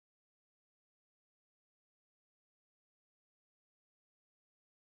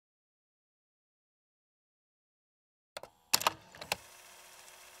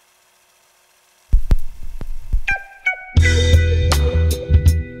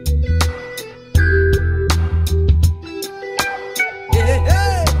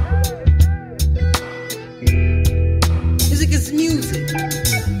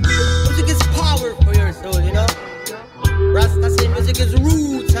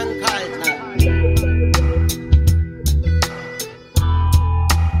African culture.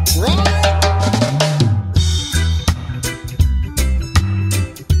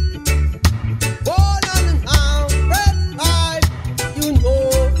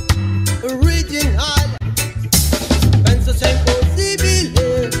 Penso sia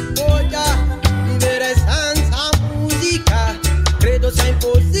impossibile, voglio vivere senza musica. Credo sia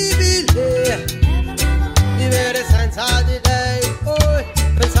impossibile vivere senza di lei. Oh,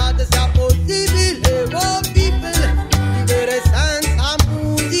 pensate sia possibile, oh people, vivere senza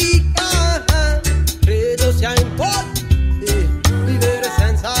musica. Credo sia impossibile vivere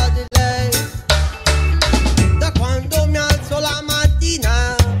senza di lei. Da quando mi alzo la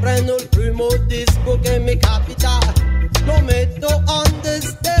mattina prendo il primo disco che mi capita, lo metto on the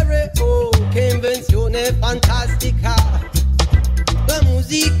stereo, che invenzione fantastica. La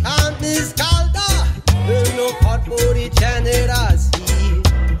musica mi scalda, il mio corpo rigenera, sì.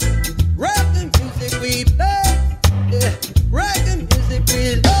 Reggae music we play, yeah. Reggae music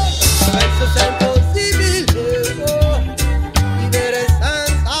we love. Penso sia impossibile, oh, vivere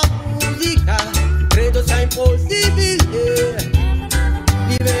senza musica. Credo sia impossibile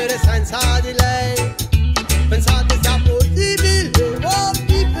vivere senza di lei. Pensate sia possibile, oh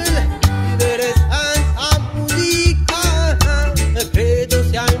people, vivere senza musica. Credo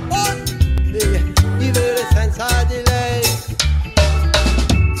sia impossibile vivere senza di lei.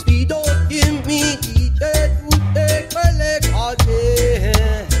 Sfido chi mi dice tutte quelle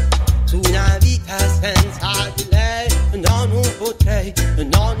cose su una vita senza di lei. No, non potrei,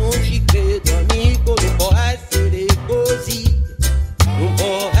 no, non ci credo, amico, non può essere così. Non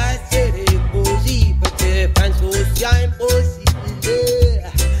può essere così, perché penso sia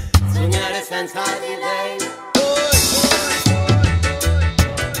impossibile sognare senza di lei.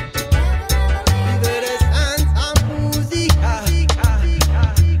 Vivere senza musica.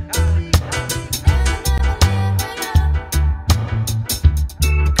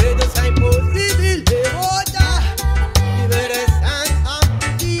 Credo sia impossibile, voglio vivere senza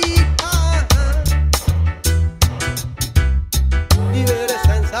musica. Vivere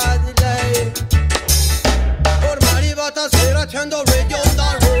senza di lei. Ormai arrivata sera accendo radio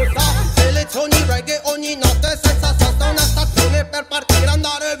da rosa, selezioni reggae ogni notte senza sosta, una stazione per partire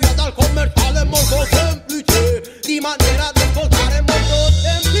andare